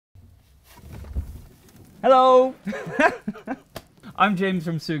Hello! I'm James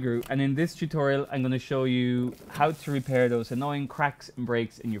from Sugru, and in this tutorial I'm going to show you how to repair those annoying cracks and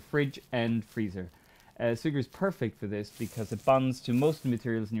breaks in your fridge and freezer. Sugru is perfect for this because it bonds to most of the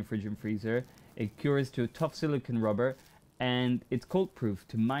materials in your fridge and freezer, it cures to a tough silicone rubber, and it's cold proof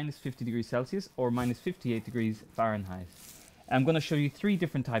to minus 50 degrees Celsius or minus 58 degrees Fahrenheit. I'm going to show you three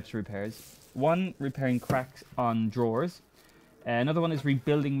different types of repairs. One, repairing cracks on drawers. Another one is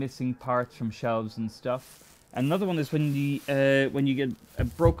rebuilding missing parts from shelves and stuff. Another one is when you get a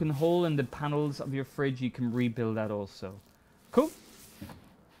broken hole in the panels of your fridge, you can rebuild that also. Cool.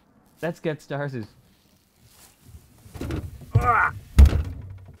 Let's get started.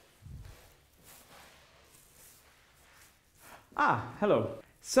 Hello.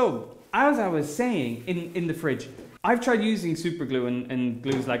 So, as I was saying, in the fridge, I've tried using super glue and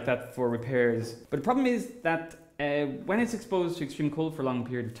glues like that for repairs, but the problem is that when it's exposed to extreme cold for a long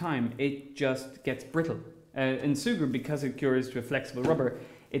period of time, it just gets brittle. In Sugru, because it cures to a flexible rubber,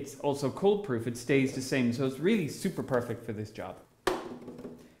 it's also cold proof, it stays the same, so it's really super perfect for this job.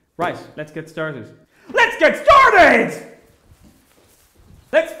 Right, let's get started. Let's get started!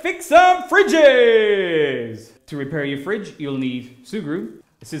 Let's fix some fridges! To repair your fridge, you'll need Sugru,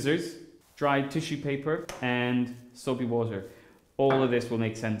 scissors, dried tissue paper, and soapy water. All of this will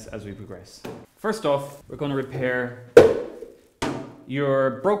make sense as we progress. First off, we're going to repair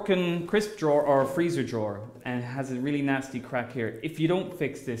your broken crisp drawer or freezer drawer, and it has a really nasty crack here. If you don't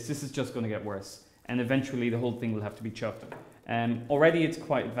fix this, this is just going to get worse, and eventually the whole thing will have to be chopped. Already it's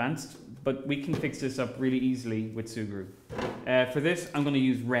quite advanced, but we can fix this up really easily with Sugru. For this, I'm going to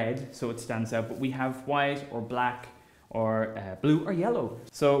use red so it stands out, but we have white or black or blue or yellow.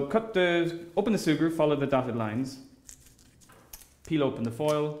 So open the Sugru, follow the dotted lines, peel open the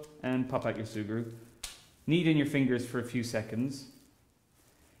foil and pop out your Sugru. Knead in your fingers for a few seconds.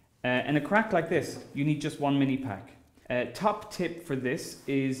 And a crack like this, you need just one mini pack. Top tip for this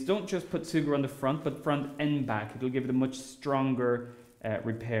is don't just put Sugru on the front, but front and back. It'll give it a much stronger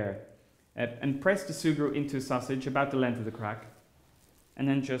repair. And press the Sugru into a sausage about the length of the crack. And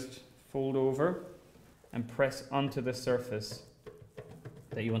then just fold over and press onto the surface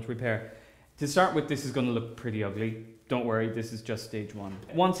that you want to repair. To start with, this is going to look pretty ugly. Don't worry, this is just stage one.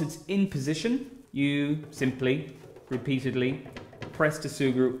 Once it's in position, you simply, repeatedly, press the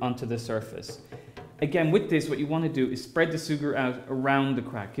Sugru onto the surface. Again, with this, what you want to do is spread the Sugru out around the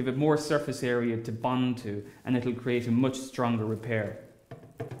crack, give it more surface area to bond to, and it'll create a much stronger repair.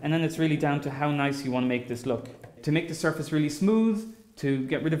 And then it's really down to how nice you want to make this look. To make the surface really smooth, to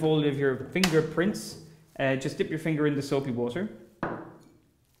get rid of all of your fingerprints, just dip your finger in the soapy water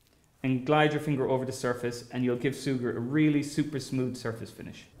and glide your finger over the surface, and you'll give Sugru a really super smooth surface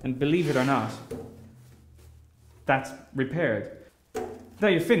finish. And believe it or not, that's repaired. Now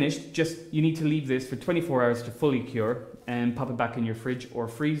you're finished, you need to leave this for 24 hours to fully cure and pop it back in your fridge or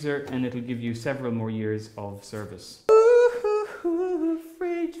freezer, and it'll give you several more years of service. Ooh,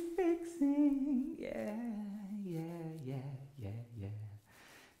 fridge fixing, yeah. Yes.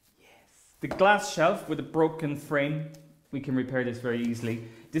 The glass shelf with a broken frame, we can repair this very easily.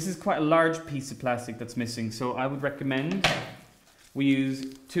 This is quite a large piece of plastic that's missing, so I would recommend we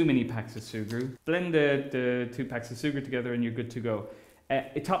use 2 mini packs of Sugru. Blend the 2 packs of Sugru together and you're good to go.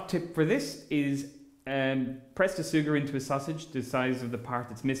 A top tip for this is press the Sugru into a sausage the size of the part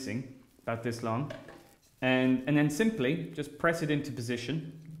that's missing, about this long, and then simply just press it into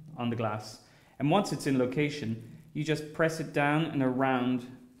position on the glass. And once it's in location, you just press it down and around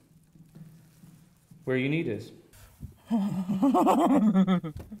where you need it.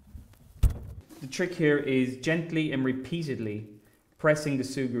 The trick here is gently and repeatedly pressing the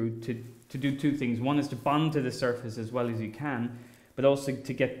Sugru to do 2 things. One is to bond to the surface as well as you can, but also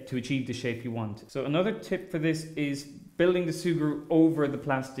to achieve the shape you want. So another tip for this is building the Sugru over the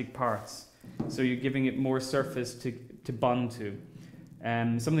plastic parts. So you're giving it more surface to bond to.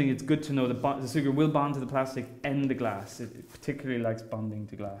 Something that's good to know, the Sugru will bond to the plastic and the glass. It particularly likes bonding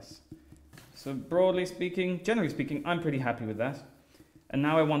to glass. So broadly speaking, generally speaking, I'm pretty happy with that. And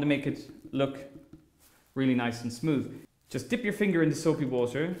now I want to make it look really nice and smooth. Just dip your finger into soapy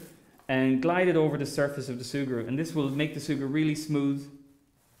water and glide it over the surface of the Sugru, and this will make the Sugru really smooth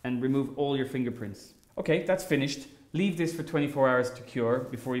and remove all your fingerprints. Okay, that's finished. Leave this for 24 hours to cure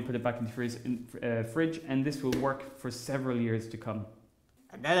before you put it back into the fridge, and this will work for several years to come.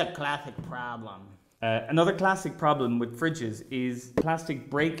 Another classic problem. Another classic problem with fridges is plastic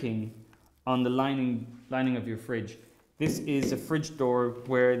breaking on the lining of your fridge. This is a fridge door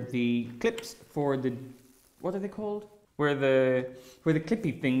where the clips for the, what are they called? Where the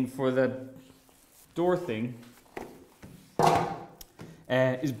clippy thing for the door thing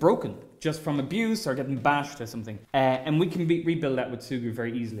is broken. just from abuse or getting bashed or something. And we can rebuild that with Sugru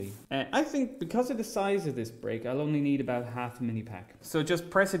very easily. I think because of the size of this brake, I'll only need about half a mini pack. So just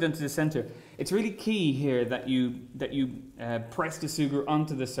press it into the center. It's really key here that you press the Sugru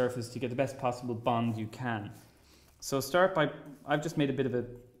onto the surface to get the best possible bond you can. So start by, I've just made a bit of a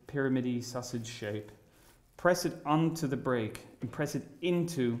pyramid-y sausage shape. Press it onto the brake and press it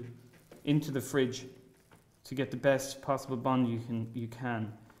into the fridge to get the best possible bond you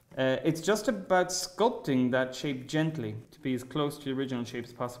can. It's just about sculpting that shape gently to be as close to the original shape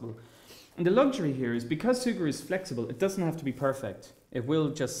as possible. And the luxury here is because Sugru is flexible, it doesn't have to be perfect. It will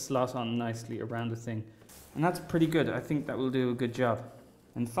just slot on nicely around the thing. And that's pretty good. I think that will do a good job.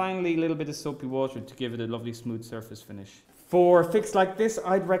 And finally, a little bit of soapy water to give it a lovely smooth surface finish. For a fix like this,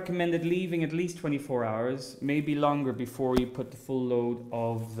 I'd recommend it leaving at least 24 hours, maybe longer before you put the full load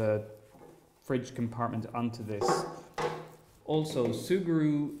of the fridge compartment onto this. Also,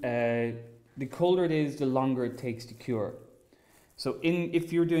 Sugru, the colder it is, the longer it takes to cure. So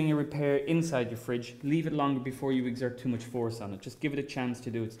if you're doing a repair inside your fridge, leave it longer before you exert too much force on it. Just give it a chance to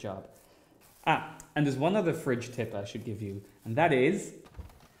do its job. And there's one other fridge tip I should give you, and that is,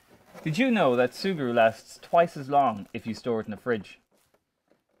 did you know that Sugru lasts twice as long if you store it in a fridge?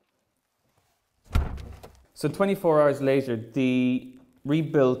 So 24 hours later, the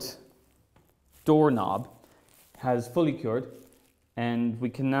rebuilt doorknob has fully cured, and we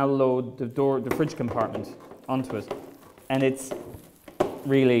can now load the fridge compartment onto it. And it's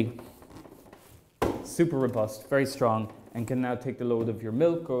really super robust, very strong, and can now take the load of your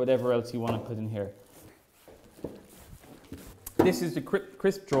milk or whatever else you want to put in here. This is the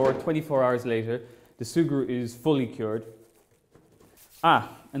crisp drawer 24 hours later. The Sugru is fully cured.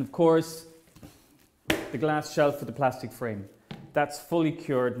 And of course, the glass shelf with the plastic frame. That's fully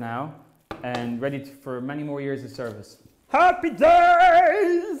cured now and ready for many more years of service. Happy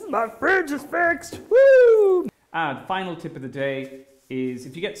days! My fridge is fixed! Woo! The final tip of the day is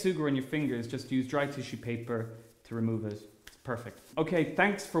if you get Sugru on your fingers, just use dry tissue paper to remove it. It's perfect. Okay,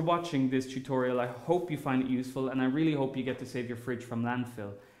 thanks for watching this tutorial. I hope you find it useful, and I really hope you get to save your fridge from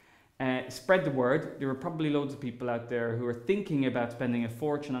landfill. Spread the word. There are probably loads of people out there who are thinking about spending a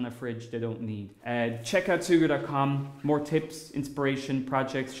fortune on a fridge they don't need. Check out Sugru.com. More tips, inspiration,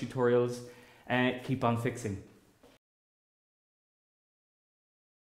 projects, tutorials. Keep on fixing.